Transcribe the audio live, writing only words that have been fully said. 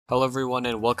Hello everyone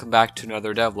and welcome back to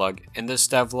another devlog. In this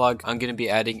devlog, I'm going to be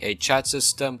adding a chat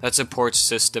system that supports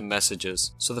system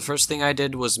messages. So the first thing I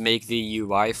did was make the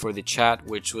UI for the chat,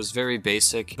 which was very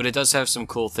basic, but it does have some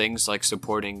cool things like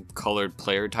supporting colored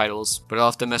player titles, but I'll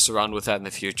have to mess around with that in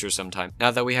the future sometime.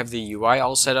 Now that we have the UI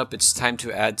all set up, it's time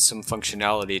to add some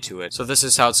functionality to it. So this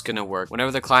is how it's going to work.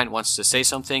 Whenever the client wants to say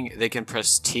something, they can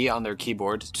press T on their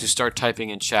keyboard to start typing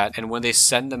in chat, and when they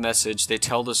send the message, they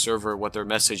tell the server what their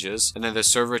message is, and then the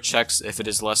server checks if it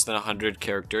is less than 100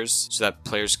 characters so that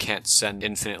players can't send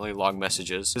infinitely long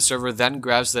messages. The server then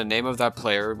grabs the name of that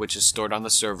player, which is stored on the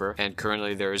server, and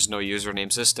currently there is no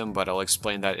username system, but I'll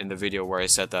explain that in the video where I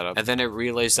set that up. And then it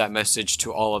relays that message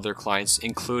to all other clients,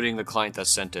 including the client that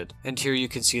sent it. And here you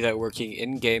can see that working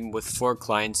in-game with 4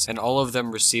 clients, and all of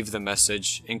them receive the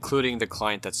message, including the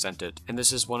client that sent it. And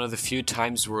this is one of the few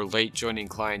times where late joining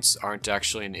clients aren't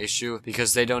actually an issue,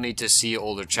 because they don't need to see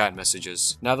older chat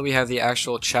messages. Now that we have the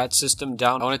actual chat system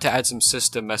down, I wanted to add some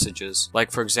system messages,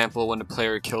 like for example when a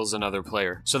player kills another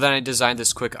player. So then I designed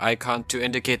this quick icon to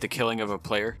indicate the killing of a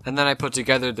player, and then I put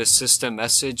together the system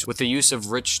message with the use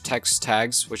of rich text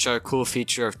tags, which are a cool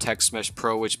feature of Text Mesh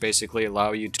Pro, which basically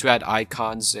allow you to add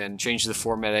icons and change the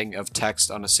formatting of text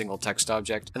on a single text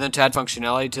object. And then to add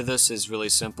functionality to this is really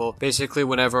simple. Basically,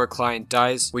 whenever a client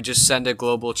dies, we just send a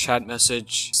global chat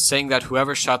message saying that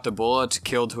whoever shot the bullet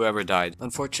killed whoever died.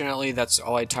 Unfortunately, that's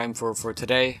all I have time for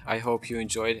today. I hope you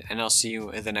enjoyed, and I'll see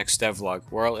you in the next devlog,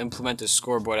 where I'll implement the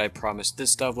scoreboard I promised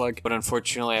this devlog, but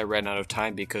unfortunately I ran out of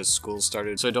time because school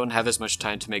started, so I don't have as much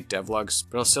time to make devlogs,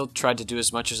 but I'll still try to do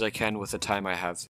as much as I can with the time I have.